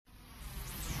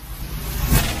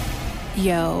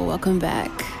Yo, welcome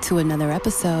back to another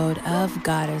episode of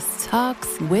Goddess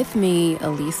Talks with me,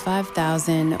 Elise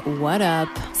 5000. What up?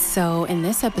 So in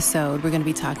this episode, we're going to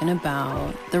be talking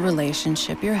about the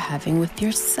relationship you're having with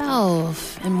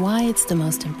yourself and why it's the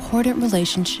most important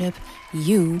relationship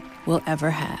you will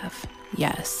ever have.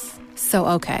 Yes. So,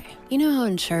 okay. You know how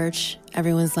in church,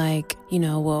 everyone's like,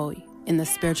 well, in the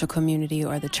spiritual community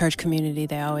or the church community,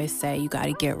 they always say you got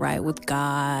to get right with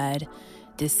God,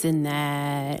 this and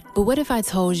that. But what if I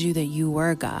told you that you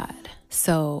were God?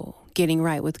 So getting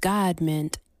right with God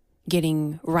meant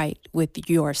getting right with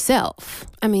yourself.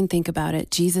 I mean, think about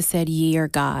it. Jesus said, ye are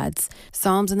gods.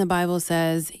 Psalms in the Bible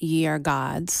says, ye are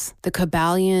gods. The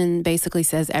Kabbalion basically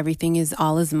says everything is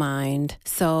all is mind.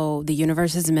 So the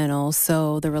universe is mental.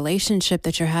 So the relationship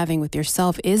that you're having with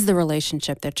yourself is the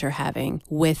relationship that you're having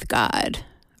with God,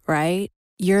 right?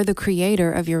 You're the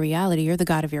creator of your reality. You're the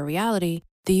God of your reality.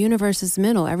 The universe is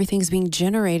mental. Everything's being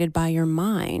generated by your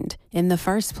mind in the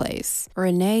first place.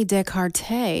 Rene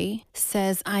Descartes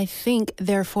says, I think,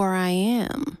 therefore I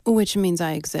am, which means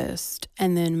I exist.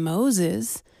 And then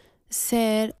Moses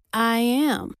said, I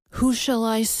am. Who shall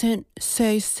I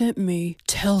say sent me?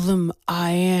 Tell them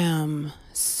I am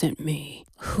sent me.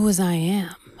 Who is I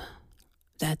am?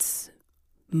 That's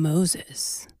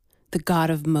Moses, the God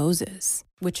of Moses,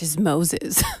 which is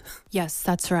Moses. Yes,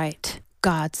 that's right.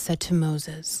 God said to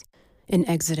Moses in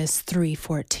Exodus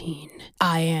 3:14,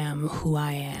 I am who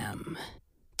I am.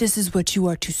 This is what you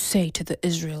are to say to the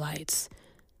Israelites.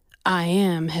 I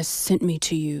am has sent me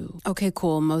to you. Okay,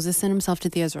 cool. Moses sent himself to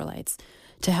the Israelites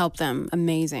to help them.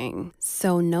 Amazing.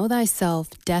 So know thyself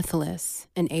deathless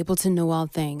and able to know all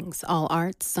things, all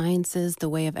arts, sciences, the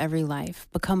way of every life.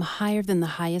 Become higher than the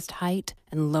highest height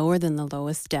and lower than the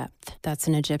lowest depth. That's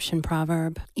an Egyptian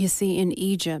proverb. You see, in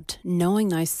Egypt, knowing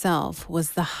thyself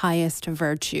was the highest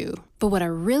virtue. But what I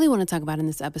really want to talk about in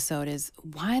this episode is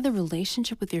why the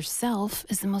relationship with yourself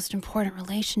is the most important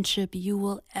relationship you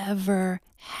will ever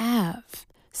have.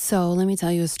 So let me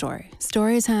tell you a story.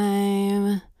 Story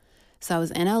time. So I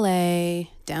was in LA,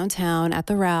 downtown at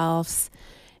the Ralphs,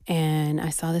 and I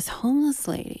saw this homeless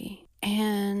lady.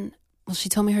 And, well, she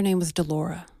told me her name was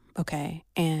Delora, okay?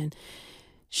 And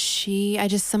I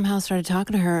just somehow started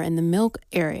talking to her in the milk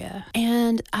area.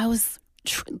 And I was,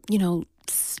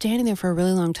 standing there for a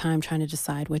really long time trying to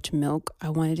decide which milk I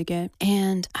wanted to get.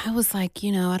 And I was like,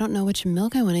 I don't know which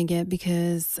milk I want to get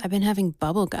because I've been having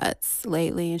bubble guts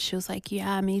lately. And she was like,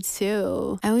 yeah, me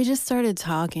too. And we just started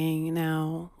talking.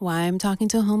 Now, why I'm talking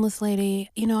to a homeless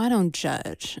lady, I don't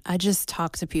judge. I just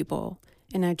talk to people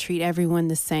and I treat everyone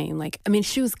the same.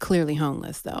 She was clearly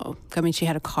homeless though. She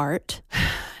had a cart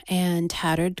and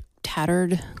tattered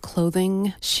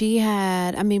clothing. She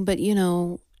had,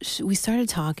 we started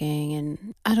talking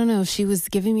and I don't know, she was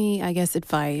giving me, I guess,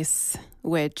 advice,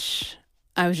 which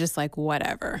I was just like,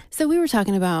 whatever. So we were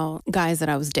talking about guys that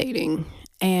I was dating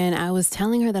and I was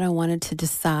telling her that I wanted to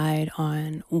decide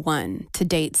on one to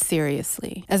date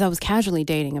seriously as I was casually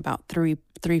dating about three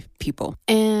people.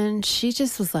 And she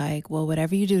just was like, well,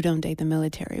 whatever you do, don't date the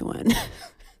military one.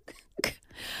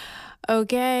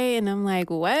 Okay. And I'm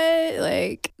like,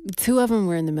 what? Two of them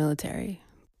were in the military,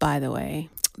 by the way.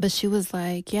 But she was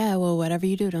like, yeah, well, whatever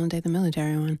you do, don't date the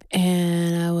military one.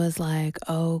 And I was like,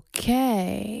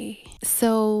 okay.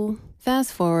 So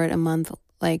fast forward a month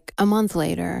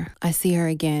later, I see her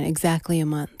again, exactly a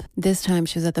month. This time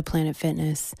she was at the Planet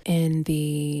Fitness in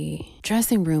the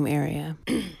dressing room area.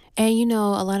 And,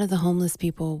 a lot of the homeless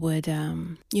people would,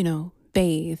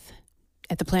 bathe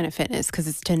at the Planet Fitness because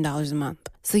it's $10 a month.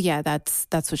 So yeah, that's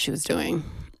what she was doing.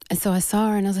 And so I saw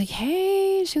her and I was like, hey.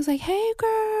 She was like, hey,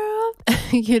 girl.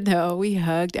 We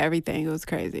hugged, everything. It was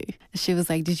crazy. She was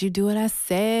like, did you do what I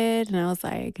said? And I was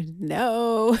like,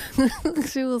 no.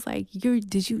 She was like,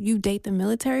 did you date the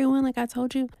military one like I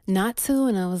told you not to?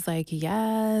 And I was like,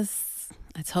 yes,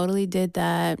 I totally did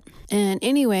that. And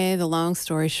anyway, the long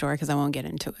story short, because I won't get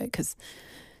into it because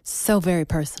it's so very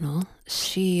personal.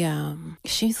 She's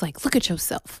like, look at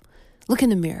yourself. Look in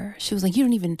the mirror. She was like, you're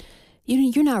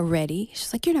not ready.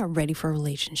 She's like, you're not ready for a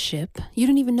relationship. You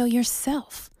don't even know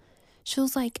yourself. She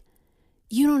was like,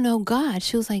 you don't know God.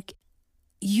 She was like,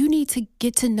 you need to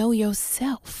get to know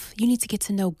yourself. You need to get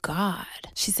to know God.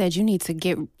 She said, you need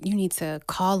to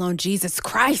call on Jesus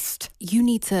Christ.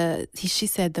 She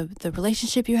said, the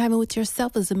relationship you're having with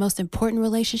yourself is the most important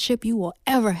relationship you will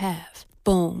ever have.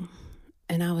 Boom.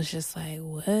 And I was just like,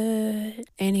 what?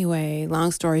 Anyway,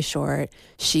 long story short,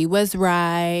 she was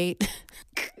right.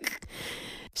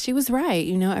 She was right.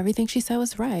 Everything she said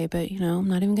was right. But, I'm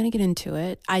not even going to get into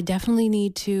it. I definitely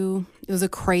need to. It was a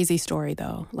crazy story,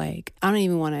 though. I don't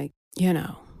even want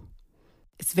to,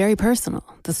 It's very personal,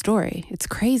 the story. It's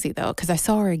crazy though, because I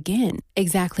saw her again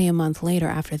exactly a month later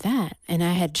after that. And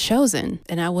I had chosen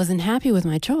and I wasn't happy with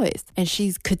my choice. And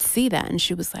she could see that. And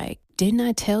she was like, didn't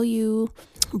I tell you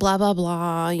blah, blah,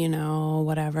 blah, you know,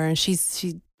 whatever. And she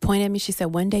pointed at me. She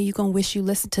said, one day you're going to wish you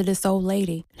listened to this old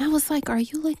lady. And I was like, are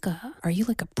you like a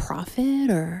prophet,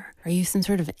 or are you some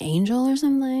sort of angel or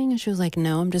something? And she was like,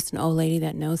 no, I'm just an old lady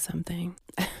that knows something.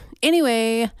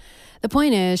 Anyway, the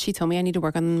point is, she told me I need to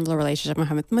work on the relationship I'm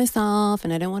having with myself,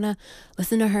 and I didn't want to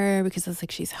listen to her because I was like,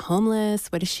 she's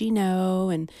homeless. What does she know?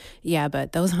 And yeah,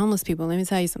 but those homeless people, let me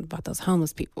tell you something about those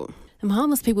homeless people. Them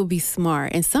homeless people be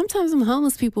smart, and sometimes them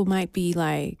homeless people might be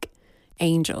like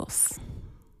angels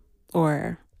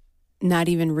or not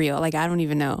even real. Like, I don't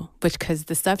even know. But because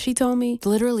the stuff she told me,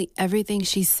 literally everything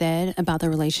she said about the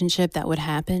relationship that would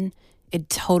happen, it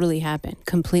totally happened,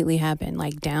 completely happened,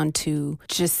 like down to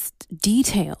just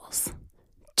details.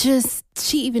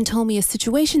 She even told me a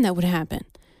situation that would happen.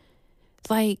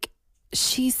 Like,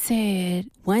 she said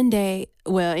one day,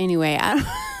 well, anyway,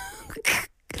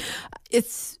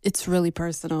 it's really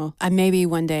personal. Maybe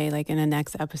one day, like in the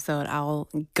next episode, I'll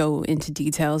go into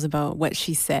details about what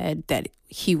she said that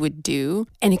he would do.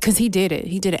 And because he did it.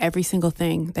 He did every single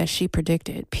thing that she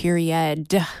predicted,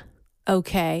 period.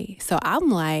 Okay, so I'm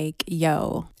like,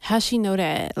 yo, how she know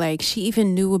that? Like, she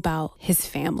even knew about his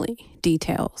family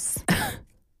details.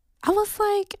 I was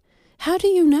like, how do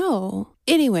you know?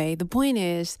 Anyway, the point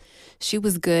is, she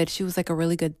was good. She was like a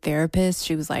really good therapist.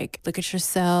 She was like, look at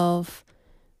yourself,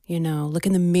 you know, look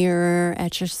in the mirror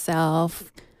at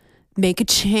yourself, make a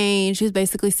change. She was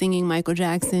basically singing Michael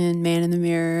Jackson, Man in the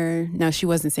Mirror. No, she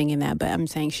wasn't singing that, but I'm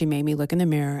saying she made me look in the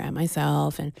mirror at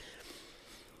myself. And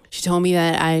she told me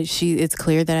that it's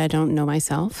clear that I don't know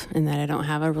myself and that I don't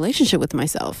have a relationship with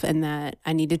myself and that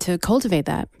I needed to cultivate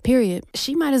that, period.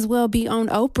 She might as well be on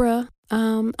Oprah,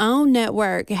 on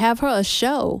network, have her a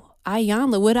show,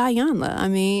 Iyanla with Iyanla. I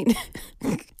mean...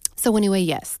 So anyway,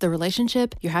 yes, the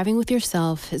relationship you're having with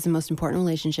yourself is the most important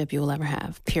relationship you will ever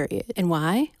have, period. And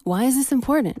why? Why is this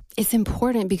important? It's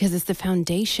important because it's the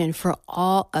foundation for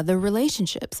all other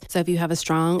relationships. So if you have a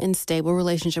strong and stable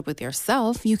relationship with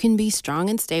yourself, you can be strong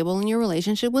and stable in your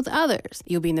relationship with others.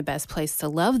 You'll be in the best place to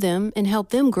love them and help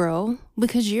them grow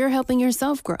because you're helping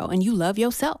yourself grow and you love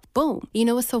yourself. Boom. You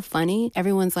know what's so funny?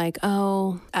 Everyone's like, a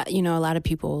lot of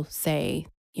people say,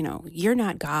 you know, you're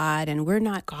not God and we're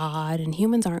not God and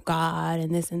humans aren't God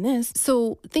and this and this.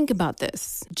 So think about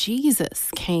this.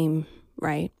 Jesus came,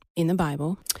 right, in the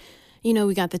Bible. You know,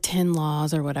 we got the 10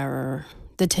 laws or whatever,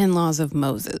 the 10 laws of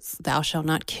Moses. Thou shalt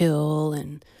not kill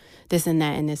and this and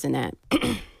that and this and that.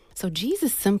 So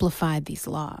Jesus simplified these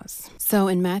laws. So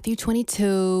in Matthew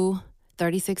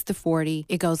 22:36-40,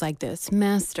 it goes like this.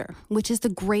 Master, which is the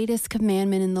greatest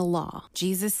commandment in the law?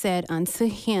 Jesus said unto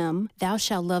him, Thou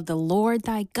shalt love the Lord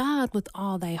thy God with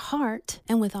all thy heart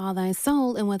and with all thy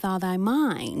soul and with all thy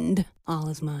mind. All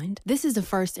is mind. This is the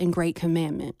first and great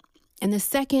commandment. And the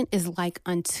second is like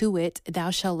unto it, Thou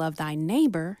shalt love thy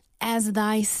neighbor as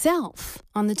thyself.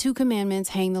 On the two commandments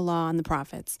hang the law and the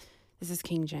prophets. This is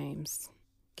King James.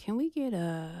 Can I get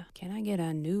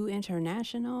a New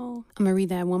International? I'm going to read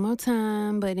that one more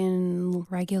time, but in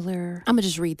regular. I'm going to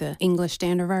just read the English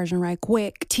Standard Version right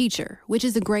quick. Teacher, which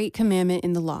is a great commandment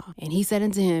in the law. And he said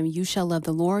unto him, You shall love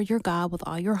the Lord your God with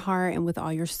all your heart and with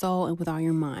all your soul and with all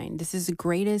your mind. This is the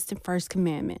greatest and first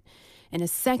commandment. And the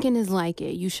second is like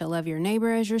it. You shall love your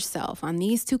neighbor as yourself. On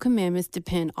these two commandments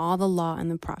depend all the law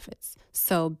and the prophets.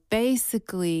 So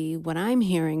basically what I'm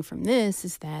hearing from this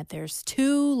is that there's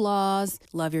two laws.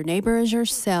 Love your neighbor as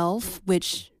yourself,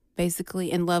 which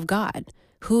basically, and love God.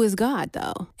 Who is God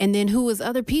though? And then who is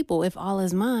other people? If all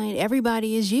is mine,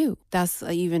 everybody is you. That's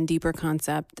an even deeper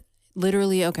concept.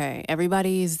 Literally, okay,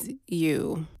 everybody is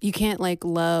you. You can't like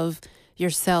love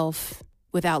yourself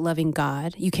without loving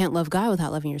God. You can't love God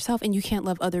without loving yourself, and you can't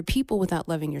love other people without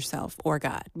loving yourself or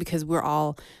God, because we're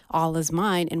all is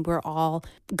mine and we're all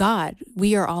God.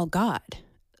 We are all God.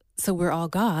 So we're all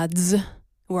gods.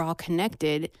 We're all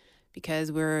connected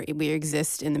because we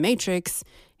exist in the matrix,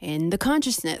 in the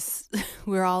consciousness.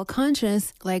 We're all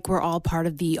conscious, like we're all part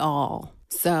of the all.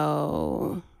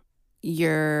 So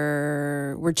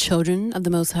we're children of the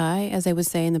Most High, as they would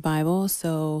say in the Bible.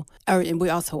 And we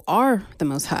also are the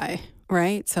Most High.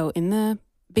 Right? So in the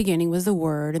beginning was the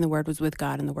Word, and the Word was with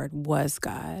God, and the Word was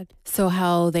God. So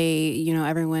how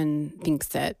everyone thinks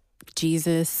that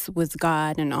Jesus was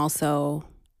God and also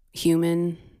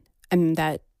human, and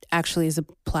that actually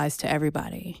applies to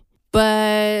everybody.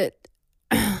 But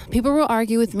people will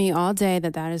argue with me all day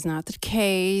that is not the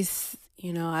case.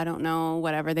 You know, I don't know,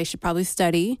 whatever. They should probably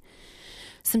study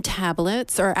some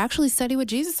tablets or actually study what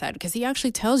Jesus said, because he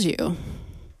actually tells you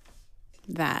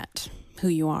that who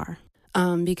you are.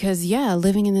 Because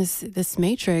living in this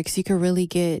matrix, you could really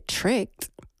get tricked.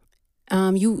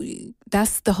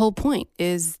 That's the whole point,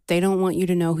 is they don't want you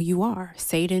to know who you are.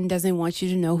 Satan doesn't want you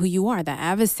to know who you are. The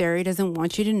adversary doesn't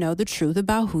want you to know the truth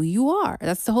about who you are.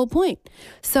 That's the whole point.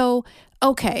 So,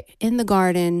 okay, in the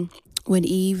garden, when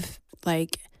Eve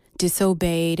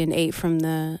disobeyed and ate from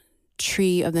the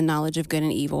tree of the knowledge of good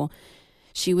and evil,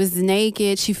 she was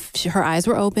naked. Her eyes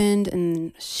were opened,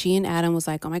 and she and Adam was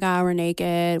like, "Oh my God, we're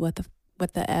naked. What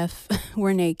the F?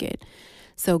 We're naked."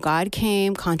 So God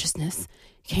came, consciousness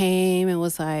came and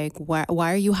was like, why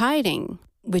are you hiding?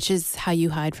 Which is how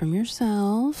you hide from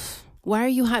yourself. Why are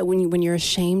you when you're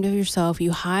ashamed of yourself?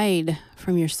 You hide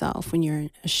from yourself. When you're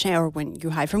ashamed, or when you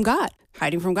hide from God.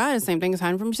 Hiding from God is the same thing as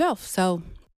hiding from yourself. So,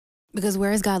 because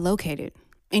where is God located?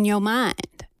 In your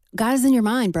mind. God is in your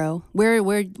mind, bro.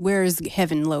 Where is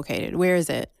heaven located? Where is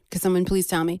it? Could someone please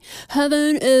tell me?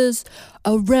 Heaven is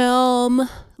a realm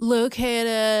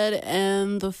located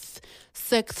in the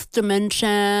sixth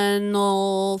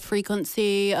dimensional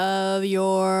frequency of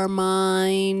your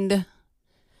mind.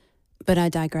 But I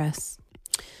digress.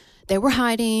 They were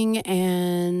hiding,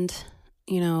 and,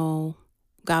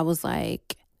 God was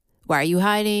like, "Why are you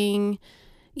hiding?"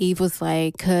 Eve was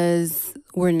like, "'Cause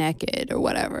we're naked," or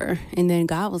whatever. And then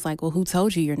God was like, "Well, who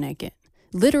told you you're naked?"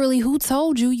 Literally, who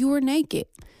told you were naked?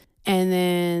 And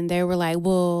then they were like,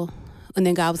 "Well," and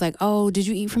then God was like, "Oh, did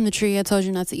you eat from the tree I told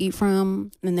you not to eat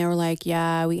from?" And they were like,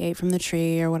 "Yeah, we ate from the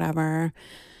tree," or whatever.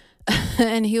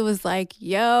 And he was like,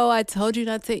 "Yo, I told you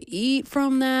not to eat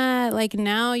from that. Like,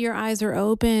 now your eyes are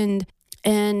opened,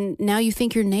 and now you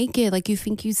think you're naked. Like, you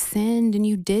think you sinned and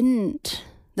you didn't."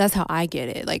 That's how I get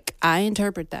it. Like, I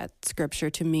interpret that scripture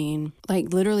to mean,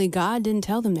 like, literally God didn't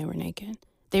tell them they were naked.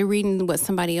 They're reading what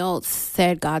somebody else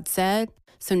said God said.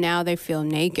 So now they feel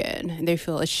naked. They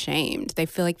feel ashamed. They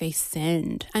feel like they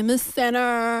sinned. I'm a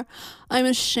sinner. I'm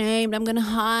ashamed. I'm going to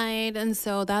hide. And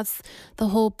so that's the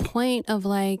whole point of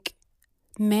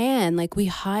we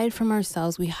hide from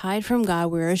ourselves. We hide from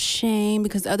God. We're ashamed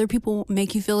because other people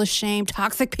make you feel ashamed.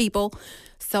 Toxic people,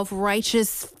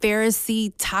 self-righteous,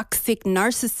 Pharisee, toxic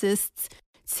narcissists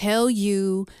tell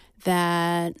you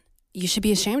that you should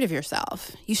be ashamed of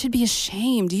yourself. You should be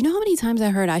ashamed. Do you know how many times I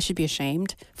heard I should be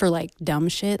ashamed for dumb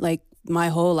shit, my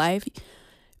whole life?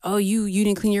 Oh, you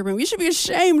didn't clean your room. You should be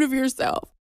ashamed of yourself.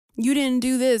 You didn't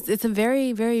do this. It's a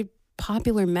very, very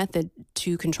popular method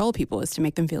to control people, is to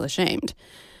make them feel ashamed.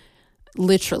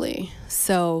 Literally.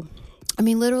 So,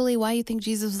 literally, why do you think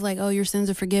Jesus was like, "Oh, your sins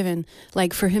are forgiven"?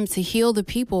 For him to heal the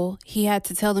people, he had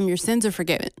to tell them your sins are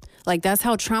forgiven. That's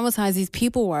how traumatized these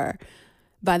people were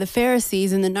by the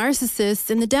Pharisees and the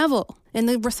narcissists and the devil and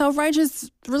the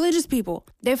self-righteous religious people.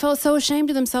 They felt so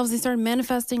ashamed of themselves. They started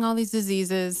manifesting all these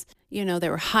diseases. They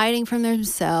were hiding from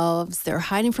themselves. They were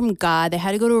hiding from God. They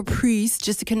had to go to a priest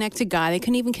just to connect to God. They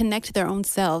couldn't even connect to their own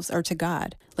selves or to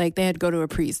God. They had to go to a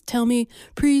priest.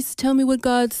 Priest, tell me what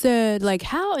God said.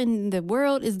 How in the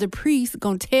world is the priest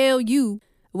going to tell you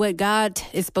what God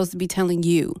is supposed to be telling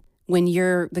you when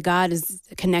the God is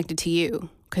connected to you?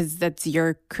 Because that's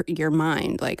your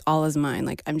mind, all is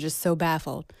mind. I'm just so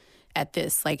baffled at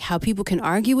this, how people can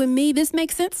argue with me. This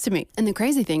makes sense to me. And the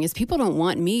crazy thing is, people don't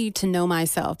want me to know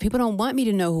myself. People don't want me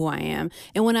to know who I am.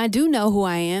 And when I do know who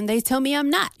I am, they tell me I'm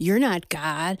not. You're not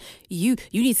God. You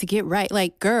need to get right.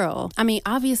 Girl,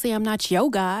 obviously I'm not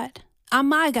your God. I'm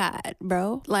my God,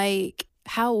 bro.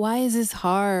 Why is this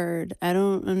hard? I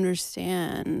don't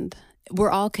understand.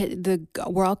 We're all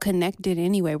connected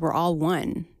anyway. We're all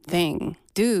one thing.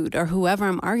 Dude, or whoever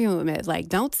I'm arguing with,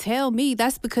 don't tell me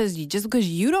that's because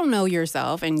you don't know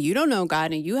yourself and you don't know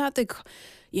God and you have to,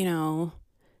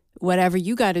 whatever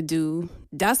you got to do,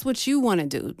 that's what you want to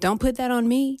do. Don't put that on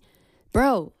me,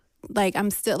 bro.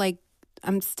 I'm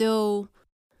still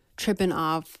tripping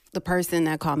off the person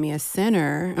that called me a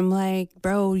sinner. I'm like,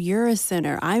 bro, you're a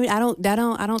sinner. I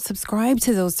don't subscribe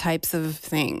to those types of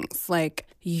things.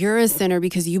 You're a sinner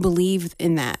because you believe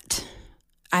in that.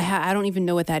 I don't even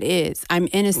know what that is. I'm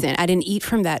innocent. I didn't eat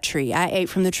from that tree. I ate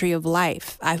from the tree of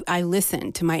life. I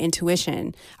listened to my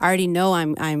intuition. I already know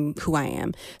I'm who I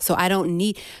am. So I don't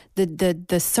need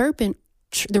the serpent.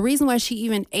 The reason why she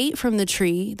even ate from the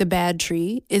tree, the bad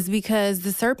tree, is because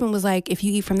the serpent was like, if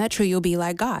you eat from that tree, you'll be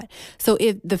like God. So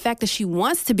if the fact that she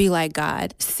wants to be like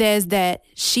God says that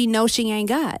she knows she ain't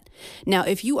God. Now,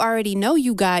 if you already know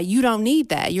you God, you don't need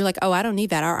that. You're like, oh, I don't need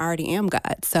that. I already am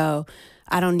God. So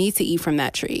I don't need to eat from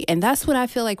that tree. And that's what I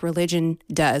feel like religion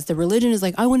does. The religion is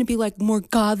I want to be more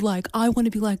God-like. I want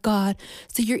to be like God.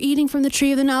 So you're eating from the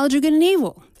tree of the knowledge of good and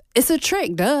evil. It's a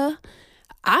trick, duh.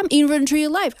 I'm eating from the tree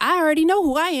of life. I already know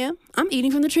who I am. I'm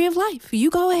eating from the tree of life.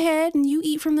 You go ahead and you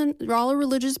eat from all the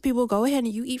religious people, go ahead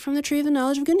and you eat from the tree of the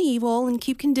knowledge of good and evil and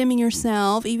keep condemning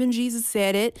yourself. Even Jesus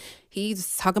said it.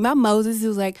 He's talking about Moses,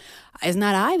 who's like, it's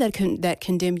not I that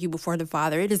condemn you before the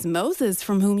Father. It is Moses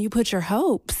from whom you put your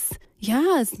hopes.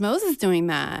 Yeah, it's Moses doing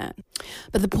that.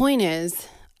 But the point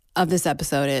of this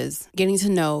episode is getting to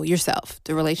know yourself,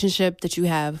 the relationship that you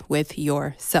have with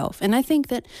yourself. And I think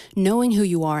that knowing who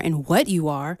you are and what you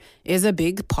are is a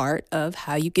big part of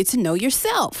how you get to know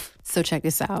yourself. So check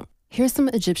this out. Here's some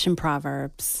Egyptian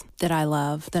proverbs that I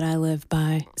love, that I live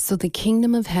by. So the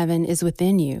kingdom of heaven is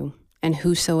within you, and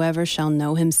whosoever shall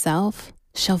know himself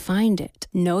shall find it.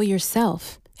 Know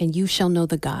yourself, and you shall know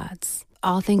the gods.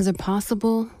 All things are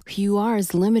possible. Who you are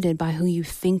is limited by who you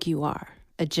think you are.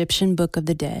 Egyptian Book of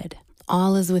the Dead.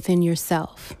 All is within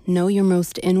yourself. Know your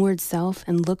most inward self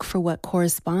and look for what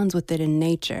corresponds with it in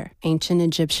nature. Ancient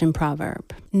Egyptian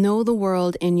proverb. Know the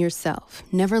world in yourself.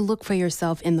 Never look for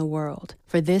yourself in the world,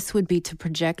 for this would be to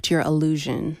project your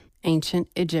illusion. Ancient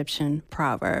Egyptian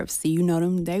proverbs. So you know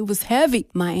them, they was heavy.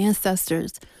 My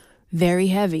ancestors, very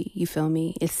heavy, you feel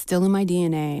me? It's still in my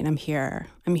DNA and I'm here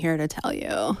to tell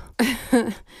you.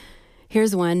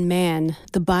 Here's one. Man,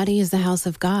 the body is the house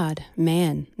of God.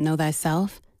 Man, know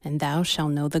thyself, and thou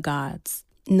shalt know the gods.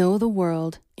 Know the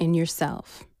world in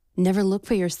yourself. Never look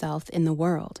for yourself in the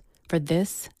world, for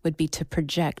this would be to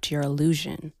project your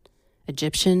illusion.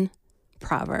 Egyptian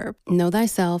proverb. Know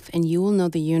thyself, and you will know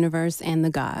the universe and the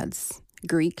gods.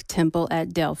 Greek temple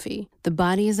at Delphi. The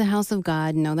body is a house of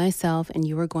God. Know thyself, and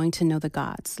you are going to know the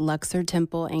gods. Luxor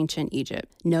temple, ancient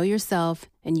Egypt. Know yourself,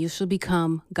 and you shall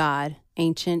become God.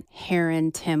 Ancient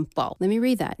Heron temple. Let me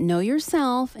read that. Know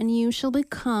yourself and you shall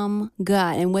become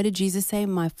God. And what did Jesus say?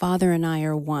 My Father and I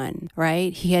are one,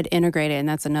 right? He had integrated, and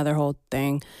that's another whole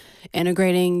thing.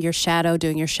 Integrating your shadow,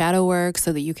 doing your shadow work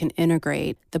so that you can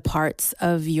integrate the parts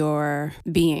of your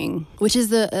being, which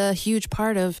is a huge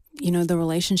part of, the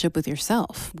relationship with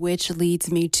yourself, which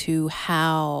leads me to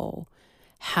how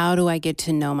do I get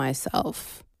to know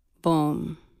myself?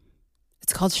 Boom.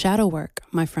 It's called shadow work,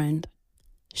 my friend.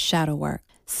 Shadow work.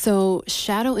 So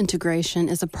shadow integration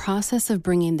is a process of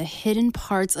bringing the hidden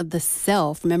parts of the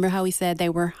self. Remember how we said they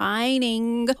were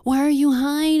hiding? Why are you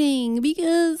hiding?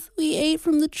 Because we ate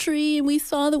from the tree and we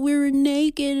saw that we were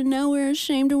naked and now we're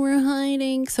ashamed and we're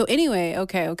hiding. So anyway,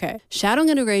 okay. Shadow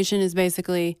integration is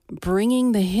basically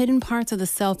bringing the hidden parts of the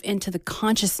self into the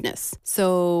consciousness.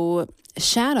 So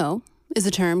shadow is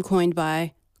a term coined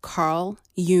by Carl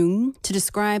Jung to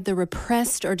describe the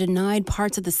repressed or denied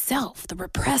parts of the self, the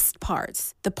repressed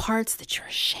parts, the parts that you're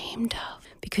ashamed of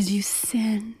because you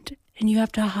sinned and you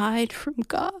have to hide from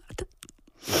God.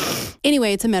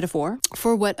 Anyway, it's a metaphor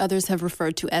for what others have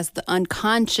referred to as the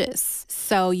unconscious.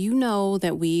 So you know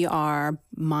that we are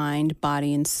mind,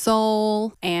 body, and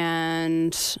soul.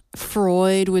 And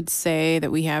Freud would say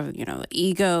that we have, the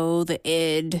ego, the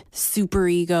id,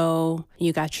 superego.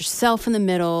 You got yourself in the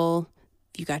middle.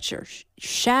 You got your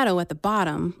shadow at the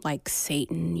bottom, like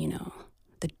Satan,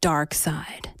 the dark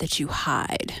side that you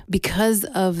hide. Because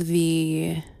of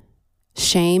the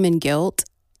shame and guilt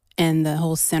and the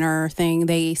whole sinner thing,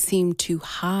 they seem to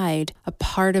hide a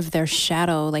part of their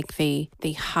shadow, like they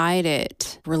hide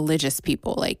it. Religious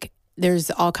people, like there's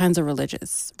all kinds of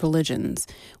religions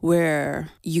where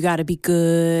you got to be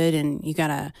good and you got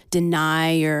to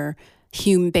deny your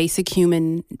basic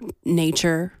human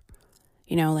nature.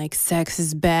 Like sex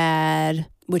is bad,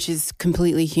 which is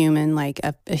completely human, like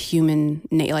a human,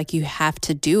 like you have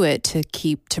to do it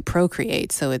to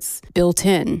procreate. So it's built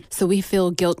in. So we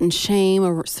feel guilt and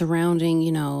shame surrounding,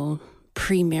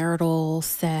 premarital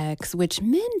sex, which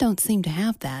men don't seem to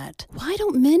have that. Why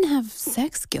don't men have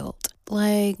sex guilt?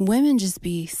 Like women just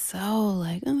be so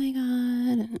like, oh my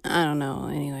God. I don't know.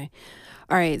 Anyway.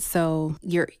 All right, so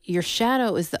your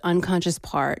shadow is the unconscious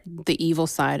part, the evil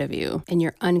side of you, and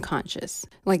you're unconscious.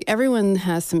 Like everyone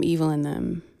has some evil in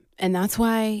them. And that's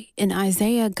why in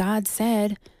Isaiah, God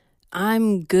said,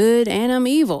 I'm good and I'm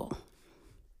evil.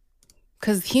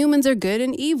 Because humans are good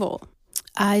and evil.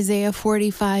 Isaiah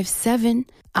 45:7,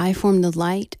 I form the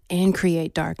light and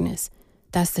create darkness.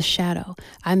 That's the shadow.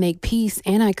 I make peace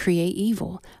and I create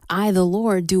evil. I, the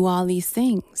Lord, do all these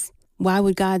things. Why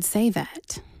would God say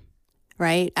that?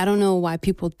 Right? I don't know why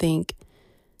people think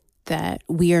that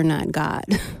we are not God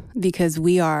because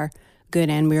we are good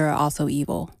and we are also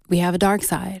evil. We have a dark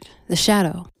side, the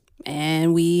shadow.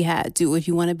 And we have to, if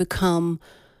you want to become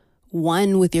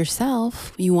one with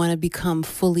yourself, you want to become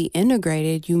fully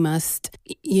integrated, you must,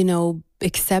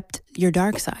 accept your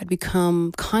dark side,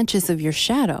 become conscious of your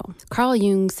shadow. Carl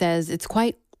Jung says it's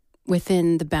quite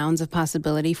within the bounds of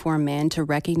possibility for a man to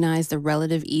recognize the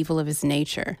relative evil of his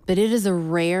nature. But it is a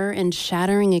rare and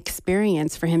shattering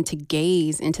experience for him to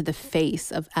gaze into the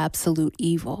face of absolute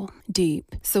evil.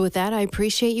 Deep. So with that, I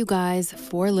appreciate you guys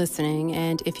for listening.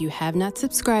 And if you have not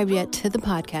subscribed yet to the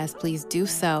podcast, please do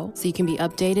so you can be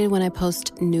updated when I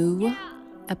post new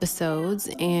episodes,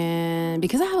 and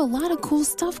because I have a lot of cool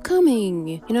stuff coming.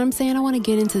 You know what I'm saying? I want to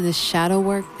get into the shadow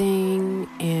work thing,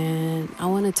 and I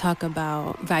want to talk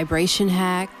about vibration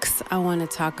hacks. I want to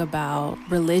talk about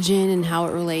religion and how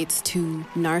it relates to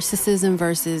narcissism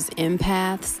versus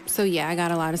empaths. So yeah, I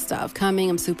got a lot of stuff coming.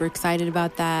 I'm super excited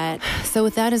about that. So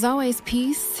with that, as always,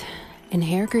 peace and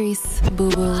hair grease,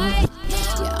 boo-boo.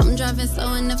 Yeah, I'm driving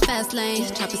slow in the fast lane.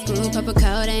 Chopper screw, pepper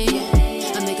coating.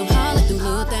 I make 'em